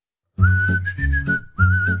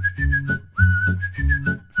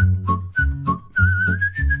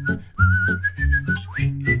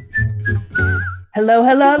Hello,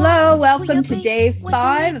 hello, hello. Welcome to day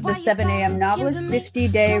 5 of the 7 a.m. Novelist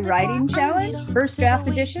 50-day writing challenge, first draft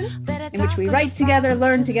edition, in which we write together,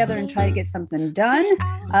 learn together, and try to get something done.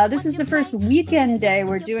 This is the first weekend day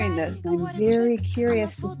we're doing this. I'm very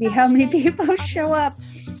curious to see how many people show up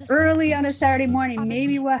early on a Saturday morning.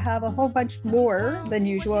 Maybe we'll have a whole bunch more than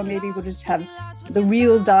usual. Maybe we'll just have the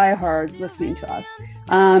real diehards listening to us.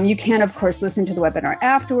 You can, of course, listen to the webinar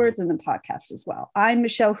afterwards and the podcast as well. I'm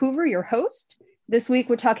Michelle Hoover, your host. This week,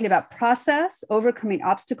 we're talking about process, overcoming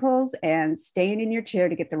obstacles, and staying in your chair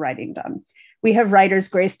to get the writing done. We have writers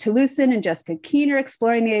Grace Talusan and Jessica Keener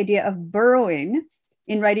exploring the idea of burrowing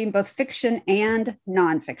in writing both fiction and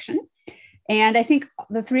nonfiction. And I think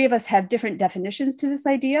the three of us have different definitions to this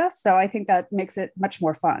idea, so I think that makes it much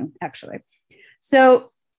more fun, actually.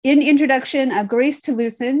 So in introduction, Grace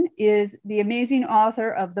Talusan is the amazing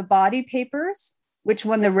author of The Body Papers, which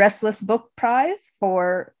won the Restless Book Prize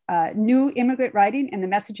for new immigrant writing and the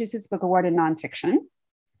Massachusetts Book Award in nonfiction.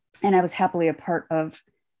 And I was happily a part of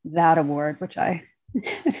that award, which I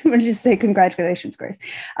would just say congratulations, Grace.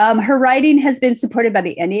 Her writing has been supported by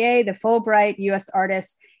the NEA, the Fulbright, U.S.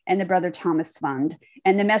 Artists, and the Brother Thomas Fund,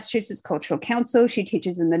 and the Massachusetts Cultural Council. She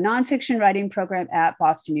teaches in the nonfiction writing program at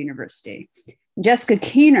Boston University. Jessica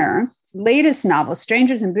Keener's latest novel,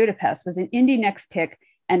 Strangers in Budapest, was an Indie Next Pick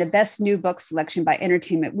and a Best New Book selection by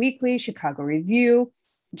Entertainment Weekly, Chicago Review,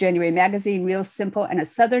 January Magazine, Real Simple, and a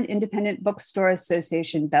Southern Independent Bookstore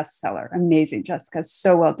Association bestseller. Amazing, Jessica,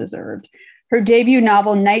 so well deserved. Her debut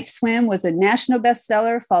novel, Night Swim, was a national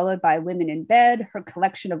bestseller, followed by Women in Bed, her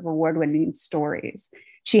collection of award-winning stories.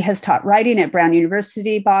 She has taught writing at Brown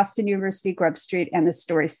University, Boston University, Grub Street, and the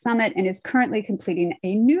Story Summit, and is currently completing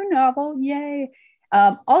a new novel, yay.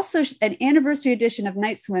 Also, an anniversary edition of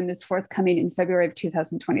Night Swim is forthcoming in February of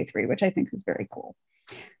 2023, which I think is very cool.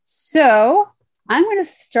 So I'm going to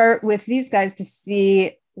start with these guys to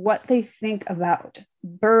see what they think about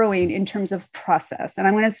burrowing in terms of process. And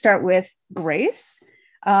I'm going to start with Grace.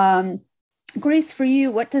 Grace, for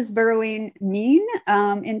you, what does burrowing mean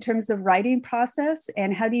in terms of writing process?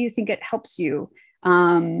 And how do you think it helps you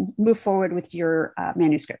move forward with your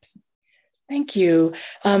manuscripts? Thank you.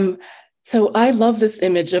 So I love this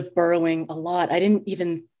image of burrowing a lot. I didn't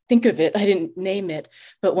even think of it. I didn't name it.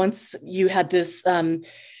 But once you had this project,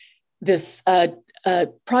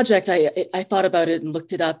 I thought about it and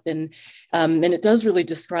looked it up, and it does really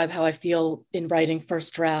describe how I feel in writing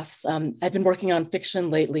first drafts. I've been working on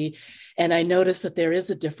fiction lately, and I noticed that there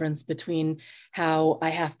is a difference between how I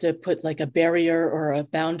have to put like a barrier or a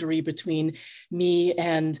boundary between me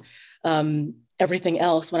and everything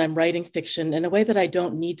else when I'm writing fiction in a way that I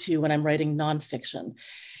don't need to when I'm writing nonfiction.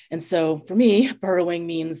 And so for me, burrowing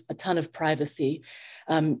means a ton of privacy.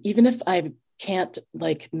 Even if I can't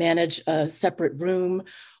like manage a separate room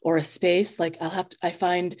or a space, like I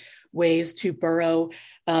find ways to burrow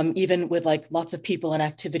even with like lots of people and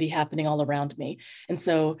activity happening all around me. And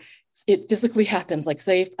so it physically happens, like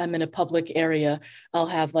say if I'm in a public area, I'll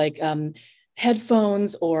have like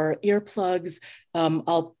headphones or earplugs.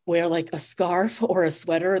 I'll wear like a scarf or a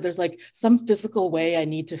sweater. There's like some physical way I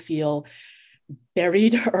need to feel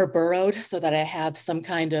buried or burrowed so that I have some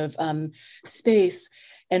kind of space.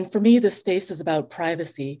 And for me, the space is about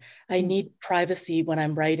privacy. I need privacy when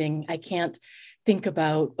I'm writing. I can't think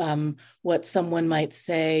about what someone might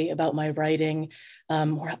say about my writing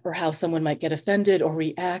or how someone might get offended or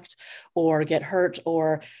react or get hurt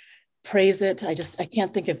or praise it. I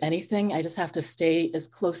can't think of anything. I just have to stay as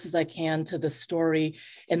close as I can to the story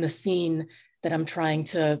and the scene that I'm trying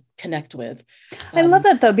to connect with. I love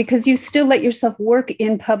that though, because you still let yourself work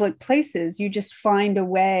in public places. You just find a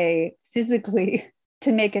way physically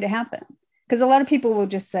to make it happen. Because a lot of people will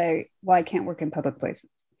just say, well, I can't work in public places,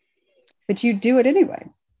 but you do it anyway.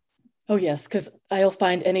 Oh yes, because I'll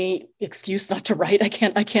find any excuse not to write. I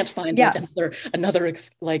can't find another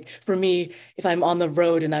like for me, if I'm on the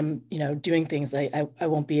road and I'm doing things, I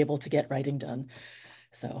won't be able to get writing done.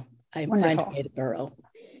 So I find a way to burrow.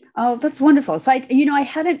 Oh, that's wonderful. So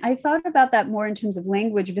I thought about that more in terms of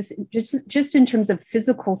language, just in terms of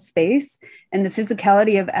physical space and the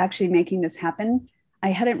physicality of actually making this happen. I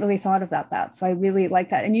hadn't really thought about that. So I really like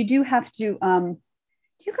that. And you do have to, do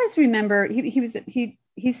you guys remember,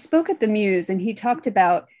 he spoke at the Muse and he talked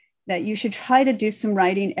about that you should try to do some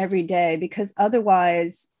writing every day, because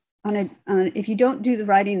otherwise if you don't do the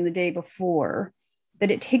writing the day before, that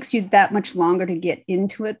it takes you that much longer to get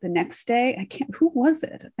into it the next day. Who was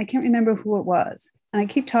it? I can't remember who it was. And I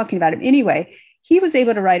keep talking about him. Anyway, he was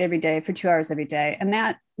able to write every day for 2 hours every day. And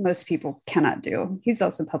that most people cannot do. He's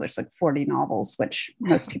also published like 40 novels, which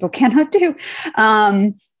most people cannot do.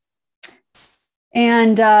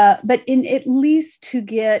 But in at least to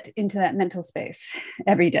get into that mental space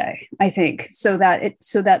every day, I think, so that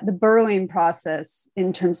the burrowing process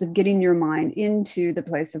in terms of getting your mind into the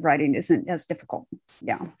place of writing isn't as difficult.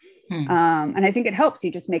 Yeah. And I think it helps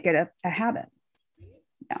you just make it a habit.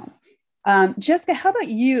 Yeah. Jessica, how about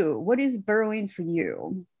you? What is burrowing for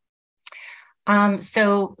you?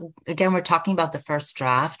 So again, we're talking about the first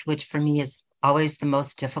draft, which for me is always the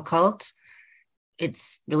most difficult.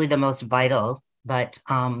 It's really the most vital. But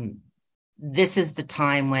this is the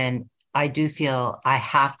time when I do feel I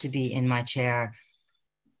have to be in my chair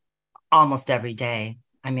almost every day.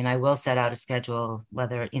 I mean, I will set out a schedule,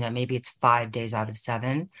 whether, maybe it's 5 days out of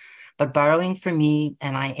 7, but burrowing for me,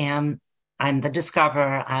 and I'm the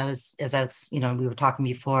discoverer. We were talking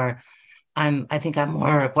before, I think I'm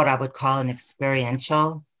more of what I would call an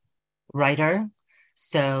experiential writer.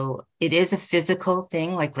 So it is a physical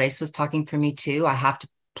thing, like Grace was talking for me too. I have to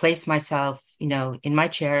place myself, in my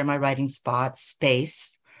chair, in my writing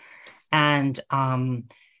space. And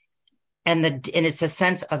it's a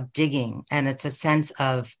sense of digging, and it's a sense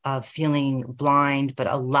of feeling blind, but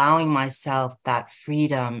allowing myself that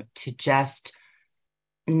freedom to just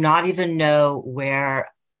not even know where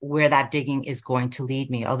that digging is going to lead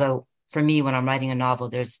me. Although for me, when I'm writing a novel,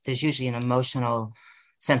 there's usually an emotional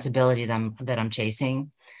sensibility that I'm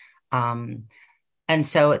chasing. And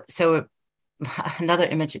so another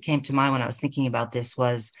image that came to mind when I was thinking about this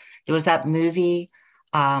was, there was that movie,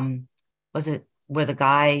 was it where the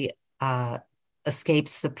guy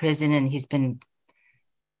escapes the prison and he's been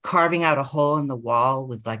carving out a hole in the wall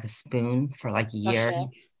with like a spoon for like years.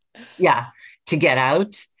 Yeah, to get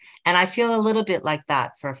out. And I feel a little bit like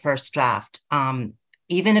that for a first draft.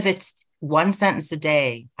 Even if it's one sentence a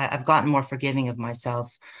day, I've gotten more forgiving of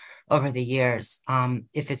myself over the years.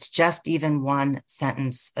 If it's just even one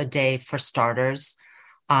sentence a day for starters,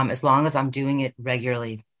 as long as I'm doing it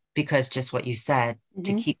regularly, because just what you said,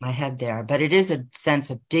 to keep my head there. But it is a sense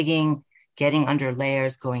of digging, getting under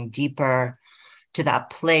layers, going deeper to that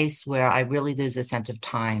place where I really lose a sense of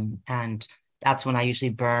time. And that's when I usually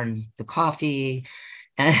burn the coffee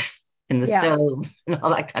and in the stove and all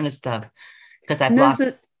that kind of stuff. Because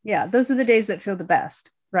those are the days that feel the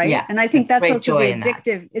best. Right. Yeah. And I think that's also the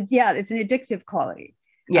addictive. It's an addictive quality.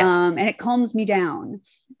 Yes. And it calms me down.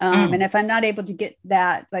 And if I'm not able to get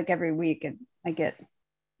that like every week, I get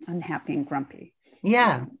unhappy and grumpy.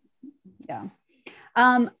 Yeah.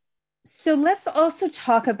 So let's also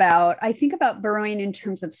talk about, I think about burrowing in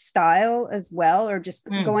terms of style as well, or just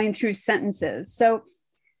going through sentences. So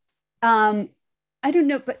I don't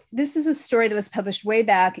know, but this is a story that was published way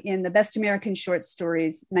back in the Best American Short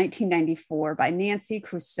Stories, 1994, by Nancy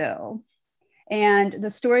Crusoe. And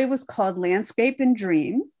the story was called Landscape and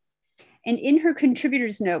Dream. And in her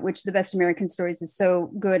contributor's note, which the Best American Stories is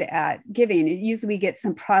so good at giving, it usually gets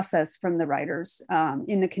some process from the writers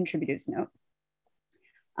in the contributor's note.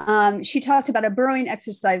 She talked about a burrowing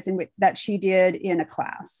exercise that she did in a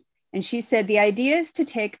class. And she said, the idea is to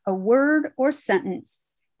take a word or sentence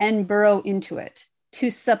and burrow into it, to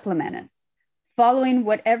supplement it, following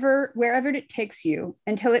wherever it takes you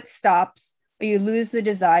until it stops or you lose the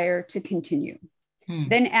desire to continue.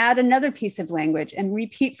 Then add another piece of language and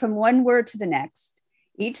repeat from one word to the next,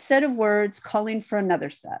 each set of words calling for another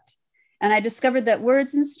set. And I discovered that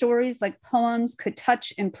words and stories like poems could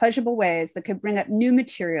touch in pleasurable ways that could bring up new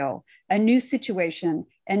material, a new situation,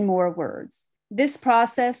 and more words. This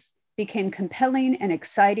process became compelling and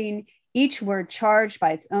exciting, each word charged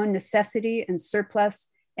by its own necessity and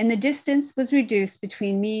surplus, and the distance was reduced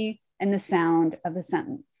between me and the sound of the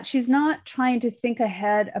sentence. She's not trying to think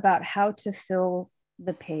ahead about how to fill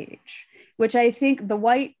the page, which I think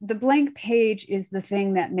the blank page is the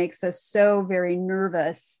thing that makes us so very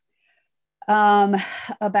nervous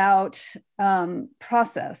about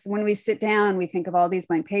process. When we sit down, we think of all these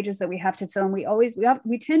blank pages that we have to fill. And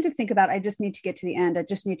we tend to think about, I just need to get to the end. I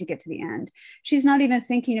just need to get to the end. She's not even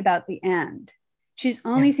thinking about the end. She's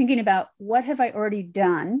only thinking about, what have I already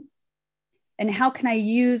done? And how can I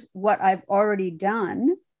use what I've already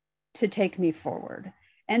done to take me forward?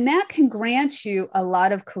 And that can grant you a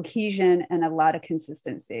lot of cohesion and a lot of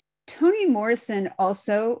consistency. Toni Morrison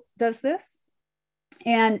also does this.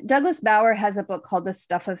 And Douglas Bauer has a book called The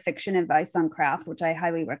Stuff of Fiction, Advice on Craft, which I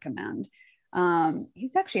highly recommend.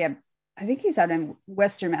 He's actually, I think he's out in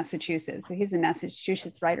Western Massachusetts. So he's a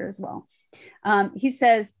Massachusetts writer as well. He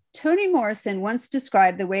says, Toni Morrison once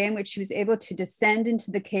described the way in which she was able to descend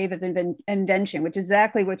into the cave of invention, which is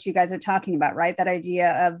exactly what you guys are talking about, right? That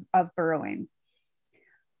idea of burrowing.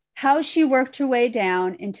 how she worked her way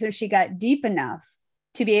down until she got deep enough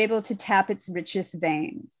to be able to tap its richest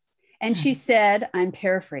veins. And she said, I'm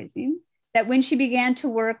paraphrasing, that when she began to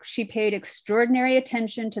work, she paid extraordinary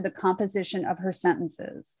attention to the composition of her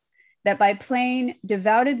sentences, that by playing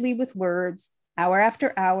devoutedly with words, hour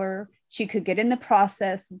after hour, she could get in the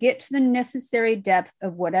process, get to the necessary depth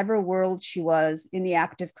of whatever world she was in the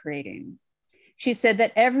act of creating. She said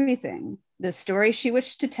that everything, the story she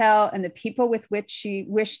wished to tell and the people with which she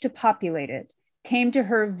wished to populate it, came to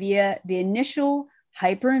her via the initial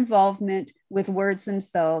hyper involvement with words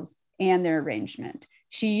themselves and their arrangement.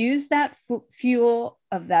 She used that fuel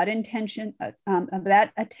of that intention, of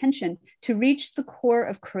that attention to reach the core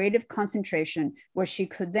of creative concentration, where she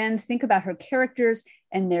could then think about her characters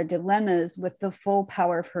and their dilemmas with the full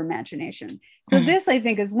power of her imagination. So this, I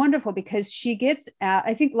think, is wonderful because she gets at,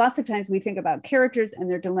 I think lots of times we think about characters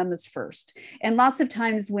and their dilemmas first. And lots of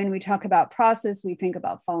times when we talk about process, we think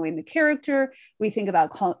about following the character, we think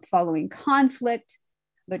about following conflict,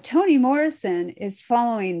 but Toni Morrison is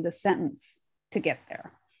following the sentence to get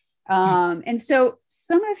there. And so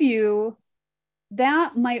some of you,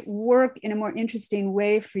 that might work in a more interesting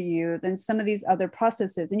way for you than some of these other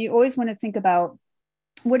processes. And you always want to think about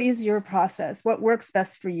what is your process, what works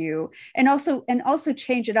best for you, and also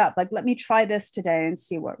change it up. Like, let me try this today and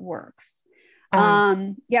see what works.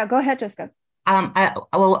 Yeah, go ahead, Jessica.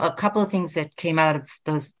 Well, a couple of things that came out of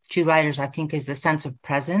those two writers, I think, is the sense of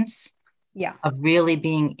presence. Yeah. Of really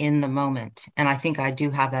being in the moment. And I think I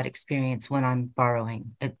do have that experience when I'm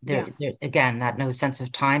borrowing. Again, that no sense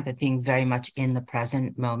of time, but being very much in the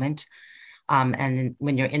present moment. When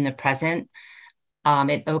you're in the present,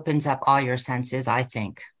 it opens up all your senses, I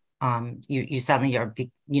think. You suddenly are,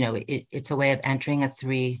 it's a way of entering a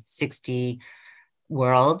 360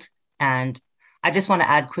 world. And I just want to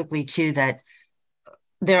add quickly too, that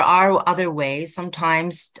there are other ways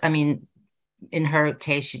sometimes. I mean, in her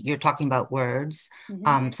case, you're talking about words.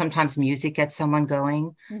 Sometimes music gets someone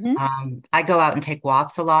going. I go out and take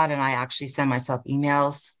walks a lot, and I actually send myself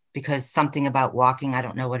emails because something about walking, I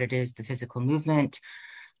don't know what it is, the physical movement.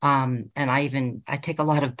 And I take a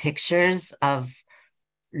lot of pictures of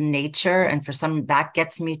nature, and for some, that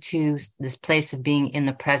gets me to this place of being in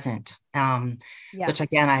the present, which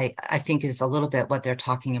again, I think is a little bit what they're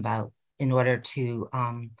talking about in order to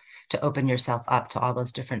open yourself up to all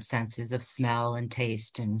those different senses of smell and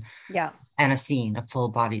taste and a scene, a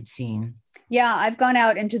full-bodied scene. Yeah, I've gone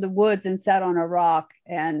out into the woods and sat on a rock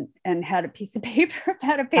and had a piece of paper,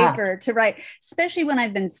 to write, especially when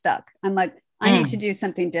I've been stuck. I'm like, I need to do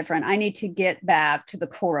something different. I need to get back to the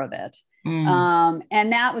core of it.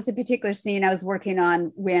 And that was a particular scene I was working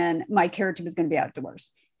on when my character was going to be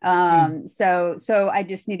outdoors. So I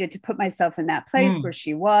just needed to put myself in that place where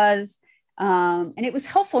she was. And it was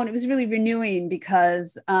helpful, and it was really renewing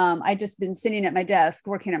because I'd just been sitting at my desk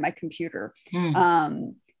working on my computer.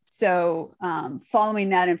 So following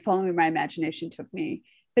that and following my imagination took me,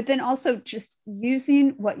 but then also just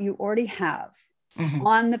using what you already have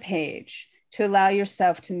on the page to allow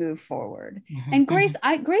yourself to move forward. And Grace,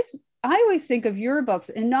 I always think of your books,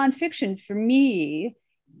 and nonfiction for me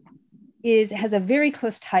has a very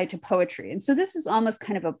close tie to poetry. And so this is almost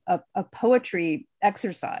kind of a poetry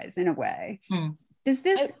exercise in a way. Does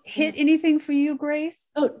this hit anything for you,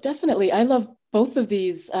 Grace? Oh, definitely. I love both of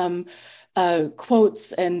these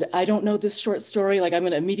quotes, and I don't know this short story. Like, I'm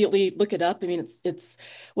going to immediately look it up. I mean, it's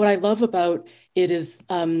what I love about it is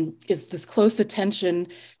this close attention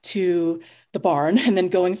to the barn and then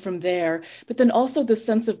going from there, but then also the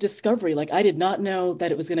sense of discovery. Like, I did not know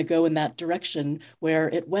that it was going to go in that direction where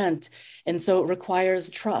it went. And so it requires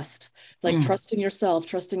trust. It's like trusting yourself,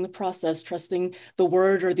 trusting the process, trusting the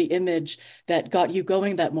word or the image that got you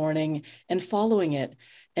going that morning and following it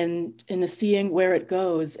and seeing where it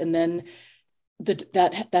goes. And then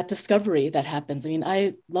that discovery that happens. I mean,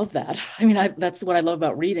 I love that. I mean, that's what I love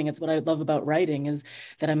about reading. It's what I love about writing, is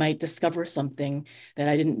that I might discover something that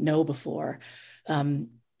I didn't know before.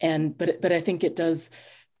 But I think it does.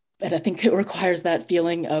 But I think it requires that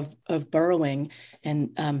feeling of burrowing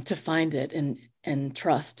and to find it and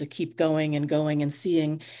trust, to keep going and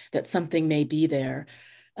seeing that something may be there.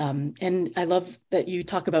 And I love that you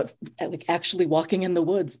talk about like actually walking in the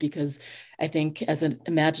woods, because I think as an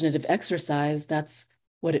imaginative exercise, that's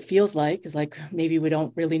what it feels like. Is like, maybe we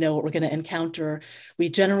don't really know what we're going to encounter. We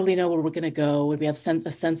generally know where we're going to go, and we have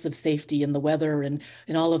a sense of safety in the weather and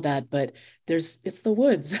all of that. But it's the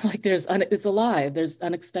woods. Like it's alive. There's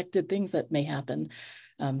unexpected things that may happen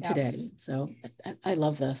today. So I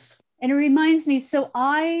love this. And it reminds me, so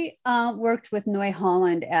I worked with Noy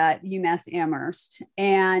Holland at UMass Amherst,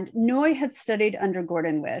 and Noy had studied under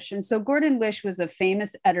Gordon Lish. And so Gordon Lish was a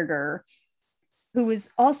famous editor who was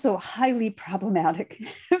also highly problematic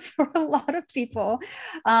for a lot of people.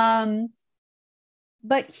 But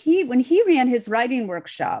when he ran his writing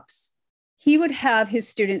workshops, he would have his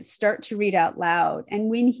students start to read out loud. And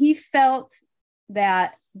when he felt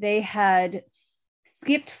that they had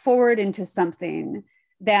skipped forward into something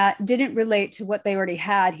that didn't relate to what they already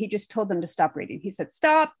had, he just told them to stop reading. He said,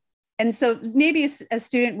 stop. And so maybe a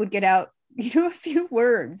student would get out, a few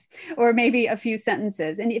words or maybe a few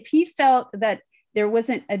sentences. And if he felt that there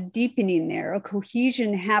wasn't a deepening there, a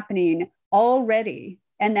cohesion happening already,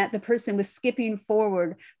 and that the person was skipping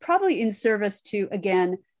forward, probably in service to,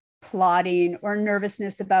 again, plotting or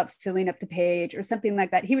nervousness about filling up the page or something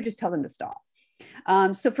like that, he would just tell them to stop.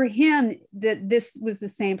 So for him, this was the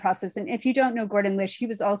same process. And if you don't know Gordon Lish, he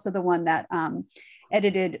was also the one that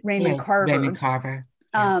edited Raymond Carver. Raymond Carver.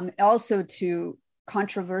 Yeah. Also to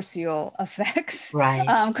controversial effects. Right.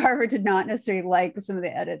 Carver did not necessarily like some of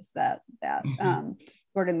the edits that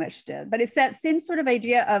Gordon Lish did. But it's that same sort of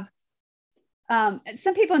idea of,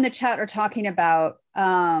 some people in the chat are talking about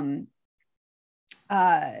how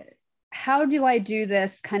do I do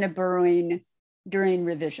this kind of burrowing during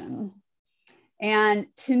revision? And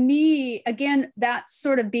to me, again, that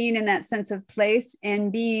sort of being in that sense of place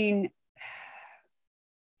and paying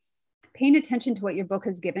attention to what your book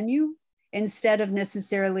has given you instead of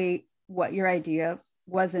necessarily what your idea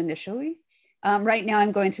was initially. Right now,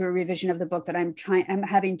 I'm going through a revision of the book that I'm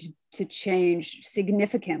having to change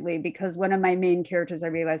significantly because one of my main characters I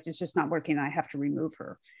realized is just not working. And I have to remove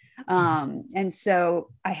her. And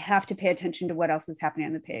so I have to pay attention to what else is happening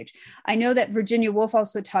on the page. I know that Virginia Woolf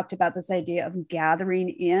also talked about this idea of gathering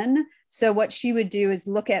in. So what she would do is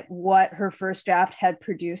look at what her first draft had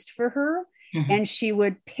produced for her, and she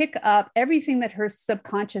would pick up everything that her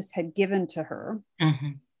subconscious had given to her.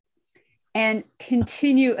 And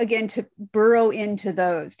continue again to burrow into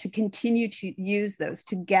those, to continue to use those,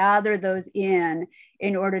 to gather those in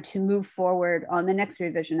order to move forward on the next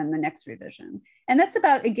revision and the next revision. And that's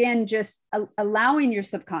about, again, just allowing your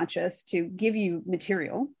subconscious to give you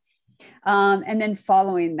material, and then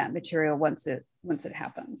following that material once it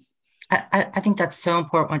happens. I think that's so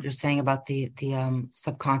important what you're saying about the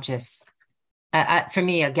subconscious. For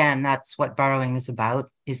me, again, that's what burrowing is about,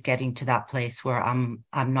 is getting to that place where I'm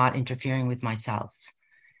not interfering with myself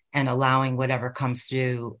and allowing whatever comes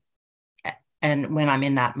through. And when I'm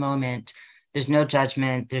in that moment, there's no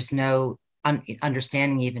judgment, there's no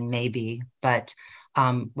understanding even maybe, but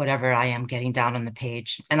whatever I am getting down on the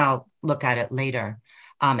page, and I'll look at it later.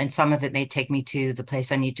 And some of it may take me to the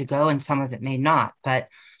place I need to go, and some of it may not. But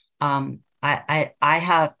I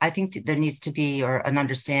think that there needs to be an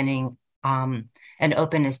understanding, an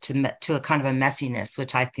openness to a kind of a messiness,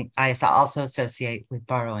 which I think I also associate with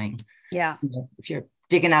burrowing. Yeah. If you're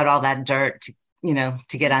digging out all that dirt,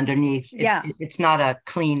 to get underneath, it's not a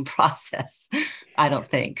clean process, I don't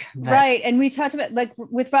think. But. Right. And we talked about, like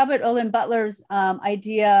with Robert Olin Butler's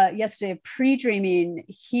idea yesterday of pre-dreaming,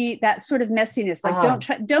 that sort of messiness,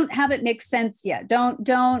 like don't have it make sense yet. Don't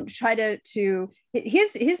try to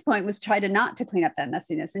his point was try to not to clean up that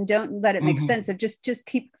messiness and don't let it make sense. So just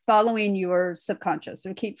keep following your subconscious,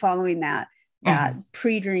 or keep following that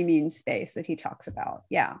pre-dreaming space that he talks about.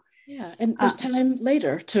 Yeah. Yeah, and there's time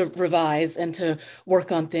later to revise and to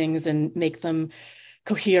work on things and make them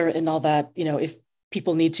coherent and all that, if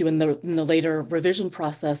people need to in the later revision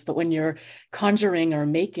process. But when you're conjuring or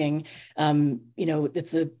making,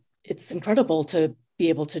 it's incredible to be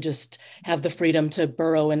able to just have the freedom to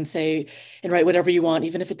burrow and say and write whatever you want,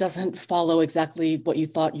 even if it doesn't follow exactly what you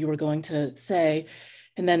thought you were going to say.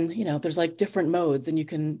 And then, there's like different modes, and you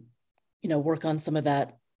can, work on some of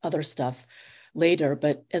that other stuff later.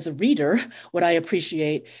 But as a reader, what I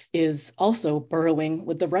appreciate is also burrowing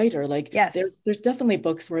with the writer. Like, yes. There's definitely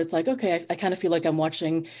books where it's like, okay, I kind of feel like I'm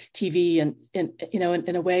watching TV and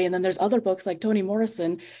in a way. And then there's other books like Toni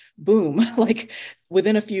Morrison, boom, like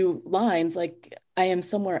within a few lines, like I am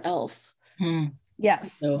somewhere else.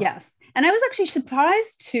 Yes. Yes. And I was actually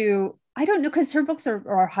surprised I don't know, because her books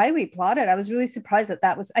are highly plotted. I was really surprised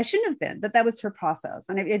I shouldn't have been, that was her process.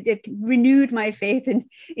 And it renewed my faith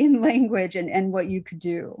in language and what you could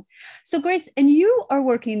do. So Grace, and you are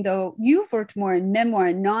working, though, you've worked more in memoir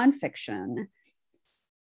and nonfiction.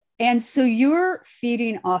 And so you're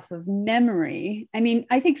feeding off of memory. I mean,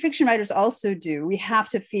 I think fiction writers also do. We have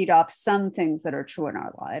to feed off some things that are true in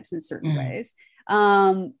our lives in certain ways.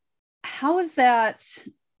 How is that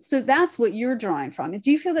So that's what you're drawing from.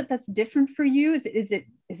 Do you feel that that's different for you? Is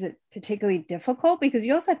it particularly difficult? Because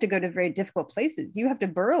you also have to go to very difficult places. You have to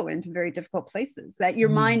burrow into very difficult places that your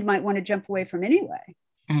mind might want to jump away from anyway.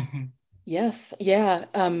 Mm-hmm. Yes. Yeah.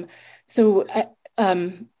 So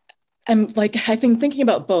I'm like, I've been thinking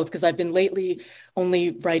about both because I've been lately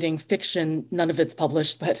only writing fiction. None of it's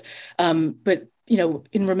published, but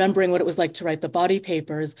in remembering what it was like to write the body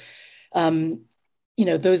papers, um,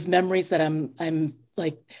 those memories that I'm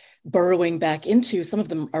like burrowing back into, some of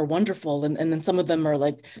them are wonderful. And then some of them are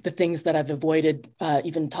like the things that I've avoided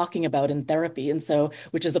even talking about in therapy. And so,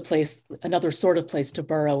 which is another sort of place to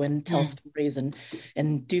burrow and tell stories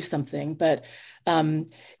and do something. But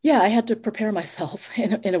yeah, I had to prepare myself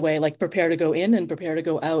in a way, like prepare to go in and prepare to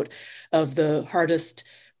go out of the hardest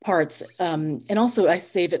parts. And also I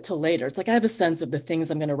save it till later. It's like I have a sense of the things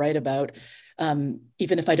I'm going to write about,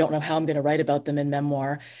 even if I don't know how I'm going to write about them in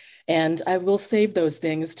memoir. And I will save those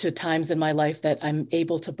things to times in my life that I'm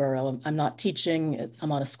able to burrow. I'm not teaching,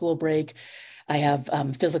 I'm on a school break. I have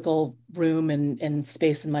physical room and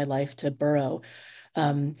space in my life to burrow.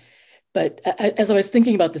 But as I was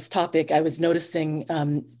thinking about this topic, I was noticing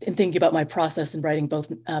and thinking about my process in writing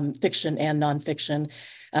both fiction and nonfiction.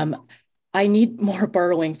 I need more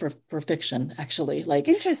burrowing for fiction, actually. Like,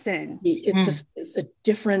 interesting. It's a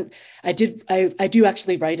different. I do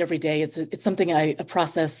actually write every day. It's something a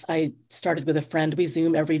process I started with a friend. We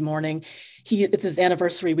Zoom every morning. It's his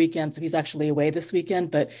anniversary weekend, so he's actually away this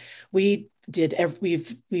weekend. But we've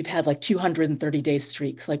had like 230-day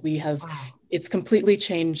streaks. Like we have. Wow. It's completely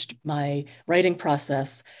changed my writing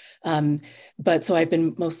process. But so I've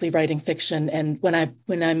been mostly writing fiction. And when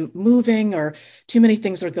I'm moving or too many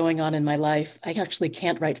things are going on in my life, I actually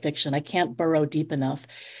can't write fiction. I can't burrow deep enough.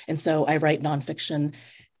 And so I write nonfiction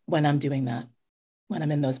when I'm doing that, when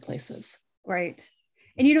I'm in those places. Right.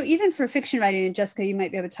 And, even for fiction writing, and Jessica, you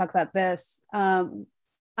might be able to talk about this.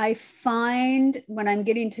 I find when I'm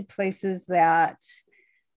getting to places that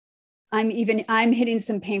I'm hitting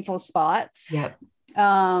some painful spots. Yep.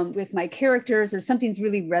 With my characters, or something's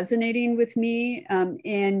really resonating with me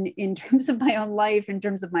in terms of my own life, in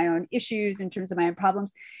terms of my own issues, in terms of my own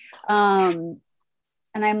problems. And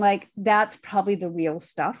I'm like, that's probably the real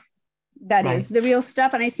stuff. That is the real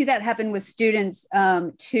stuff. And I see that happen with students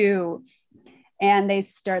too. And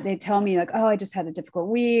they tell me like, oh, I just had a difficult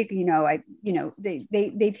week.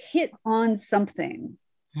 They've hit on something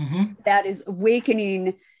that is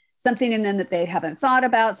awakening something in them that they haven't thought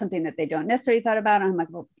about, something that they don't necessarily thought about. And I'm like,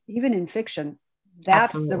 well, even in fiction,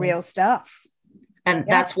 that's the real stuff. And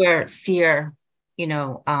that's where fear, I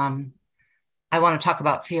want to talk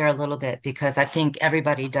about fear a little bit, because I think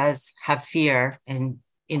everybody does have fear, and,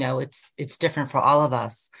 it's different for all of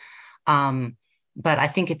us. But I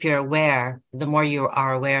think if you're aware, the more you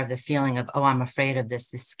are aware of the feeling of, oh, I'm afraid of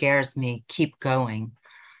this scares me, keep going,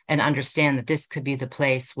 and understand that this could be the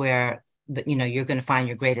place where you're going to find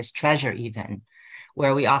your greatest treasure, even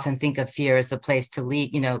where we often think of fear as the place to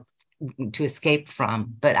lead, to escape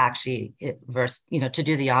from, but actually to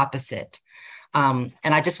do the opposite. And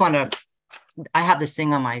I just I have this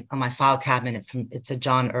thing on my file cabinet it's a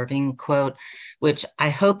John Irving quote, which I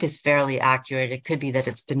hope is fairly accurate. It could be that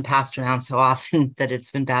it's been passed around so often that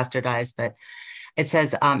it's been bastardized, but it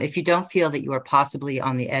says, if you don't feel that you are possibly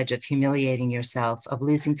on the edge of humiliating yourself, of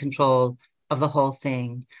losing control of the whole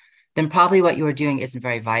thing, then probably what you are doing isn't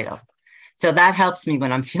very vital. So that helps me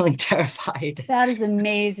when I'm feeling terrified. That is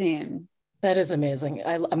amazing. That is amazing.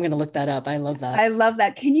 I'm going to look that up. I love that. I love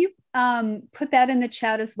that. Can you put that in the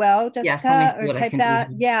chat as well, Jessica? Yes, or type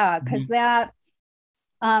that? Yeah, because that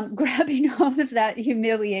grabbing hold of that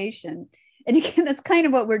humiliation. And again, that's kind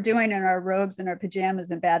of what we're doing in our robes and our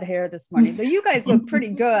pajamas and bad hair this morning. But you guys look pretty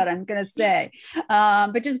good, I'm going to say.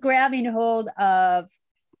 But just grabbing hold of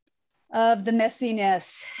the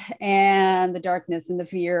messiness and the darkness and the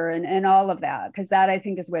fear and all of that, because that I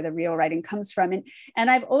think is where the real writing comes from. And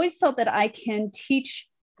I've always felt that I can teach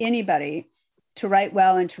anybody to write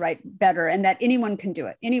well and to write better, and that anyone can do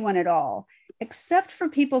it, anyone at all, except for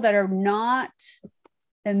people that are not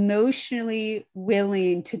emotionally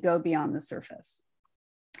willing to go beyond the surface.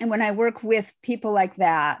 And when I work with people like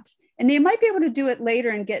that, and they might be able to do it later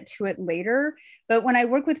and get to it later, but when I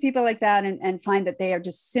work with people like that and find that they are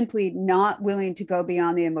just simply not willing to go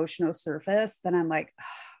beyond the emotional surface, then I'm like,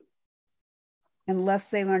 oh, unless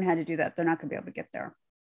they learn how to do that, they're not going to be able to get there.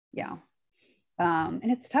 Yeah.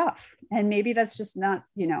 And it's tough. And maybe that's just not,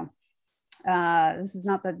 this is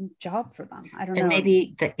not the job for them. I don't know. And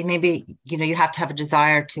maybe, you have to have a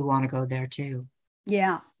desire to want to go there too.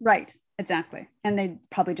 Yeah, right. Exactly. And they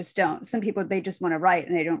probably just don't. Some people, they just want to write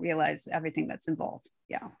and they don't realize everything that's involved.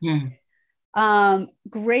 Yeah.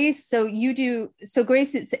 Grace,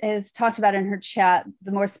 Grace has talked about in her chat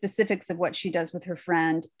the more specifics of what she does with her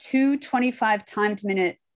friend. Two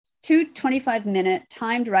 25-minute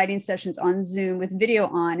timed writing sessions on Zoom with video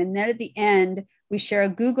on. And then at the end, we share a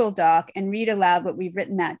Google Doc and read aloud what we've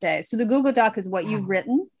written that day. So the Google Doc is what you've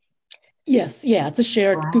written? Yes. Yeah. It's a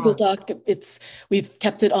shared Google Doc. We've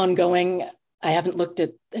kept it ongoing. I haven't looked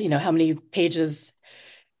at, how many pages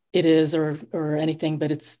it is or anything,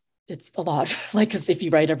 but it's a lot. Because if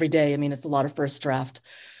you write every day, it's a lot of first draft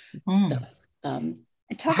stuff.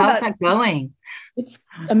 How's that going? It's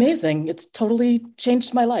amazing. It's totally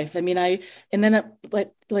changed my life.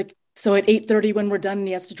 So at 8:30 when we're done and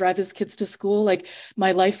he has to drive his kids to school,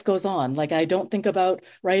 my life goes on. I don't think about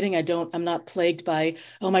writing. I'm not plagued by,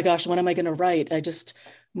 oh my gosh, when am I going to write? I just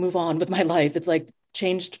move on with my life. It's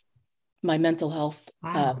changed my mental health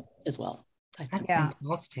as well. That's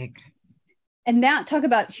fantastic. And talk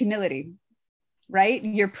about humility, right?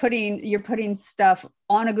 You're putting stuff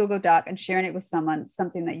on a Google Doc and sharing it with someone,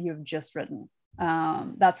 something that you've just written.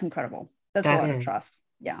 That's incredible. That's a lot of trust.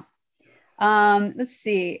 Yeah. Let's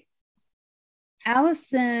see.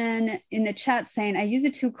 Allison in the chat saying, I use a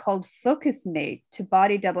tool called FocusMate to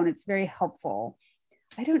body double, and it's very helpful.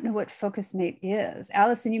 I don't know what FocusMate is.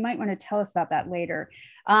 Allison, you might want to tell us about that later.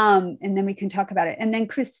 And then we can talk about it. And then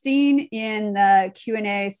Christine in the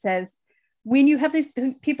Q&A says, when you have these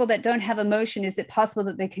people that don't have emotion, is it possible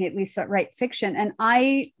that they can at least write fiction? And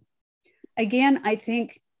I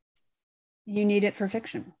think you need it for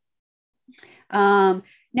fiction. Now,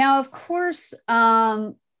 of course,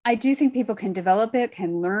 I do think people can develop it,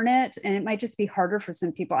 can learn it, and it might just be harder for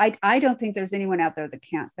some people. I don't think there's anyone out there that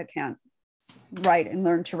can't write and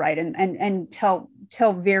learn to write and tell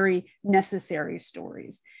very necessary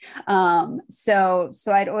stories. So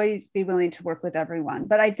I'd always be willing to work with everyone,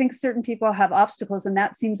 but I think certain people have obstacles, and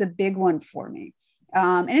that seems a big one for me.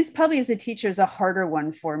 And it's probably, as a teacher, is a harder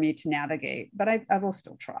one for me to navigate, but I will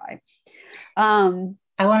still try.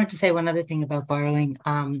 I wanted to say one other thing about borrowing.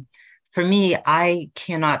 For me, I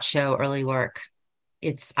cannot show early work.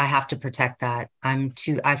 I have to protect that.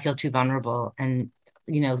 I feel too vulnerable, and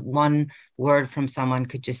one word from someone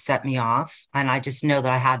could just set me off. And I just know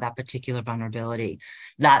that I have that particular vulnerability.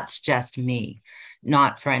 That's just me,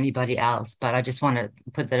 not for anybody else. But I just want to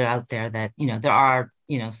put that out there that, there are,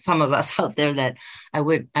 some of us out there that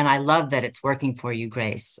and I love that it's working for you,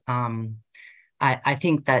 Grace. I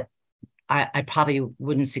think that I probably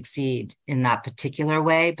wouldn't succeed in that particular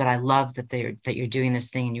way, but I love that you're doing this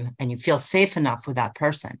thing and you feel safe enough with that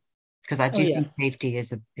person, because I do think safety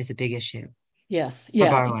is a big issue. Yes.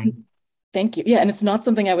 Yeah. Borrowing. Thank you. Yeah. And it's not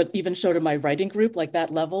something I would even show to my writing group, that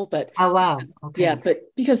level, but oh, wow. Okay. Yeah. But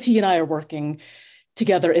because he and I are working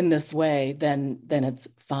together in this way, then it's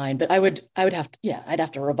fine. But I would have to, I'd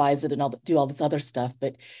have to revise it and do all this other stuff.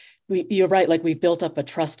 But you're right. We've built up a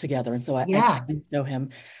trust together. And so I can show him.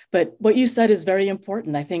 But what you said is very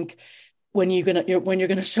important. I think when you're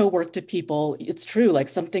gonna show work to people, it's true.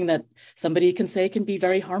 Something that somebody can say can be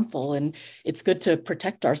very harmful, and it's good to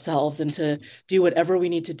protect ourselves and to do whatever we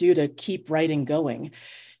need to do to keep writing going,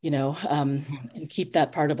 and keep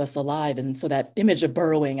that part of us alive. And so that image of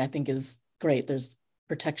burrowing, I think, is great. There's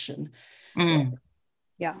protection.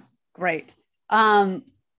 Yeah, great.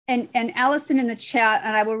 And Allison in the chat,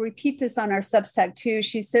 and I will repeat this on our Substack too,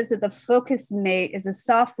 she says that the FocusMate is a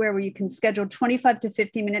software where you can schedule 25 to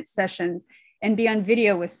 50-minute sessions and be on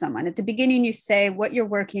video with someone. At the beginning, you say what you're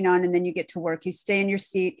working on, and then you get to work. You stay in your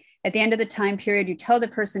seat. At the end of the time period, you tell the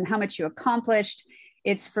person how much you accomplished.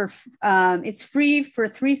 It's free for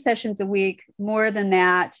 3 sessions a week. More than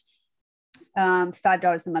that,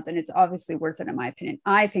 $5 a month, and it's obviously worth it in my opinion.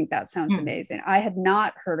 I think that sounds amazing. I had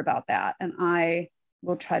not heard about that, and I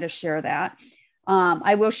will try to share that.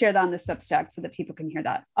 I will share that on the Substack so that people can hear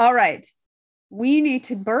that. All right. We need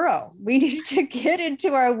to burrow. We need to get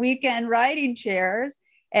into our weekend writing chairs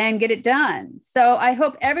and get it done. So I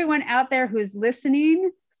hope everyone out there who is listening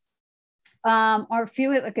are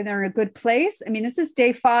feeling like they're in a good place. This is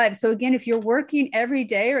day 5. So again, if you're working every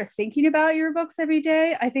day or thinking about your books every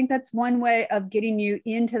day, I think that's one way of getting you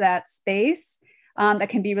into that space. That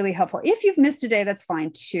can be really helpful. If you've missed a day, that's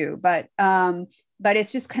fine too. But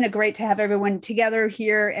it's just kind of great to have everyone together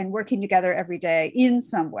here and working together every day in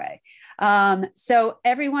some way. So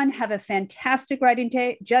everyone have a fantastic writing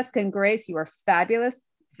day. Jessica and Grace, you are fabulous.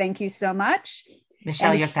 Thank you so much.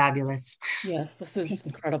 Michelle, you're fabulous. Yes, this is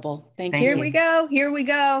incredible. Thank you. Here we go. Here we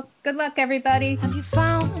go. Good luck, everybody. Have you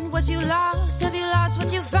found what you lost? Have you lost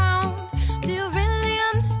what you found? Do you really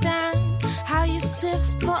understand how you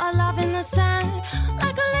sift for a love in the sand?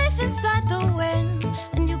 Like a leaf inside the wind,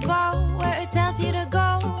 and you go where it tells you to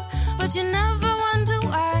go, but But you never wonder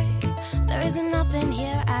why there isn't nothing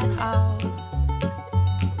here at all.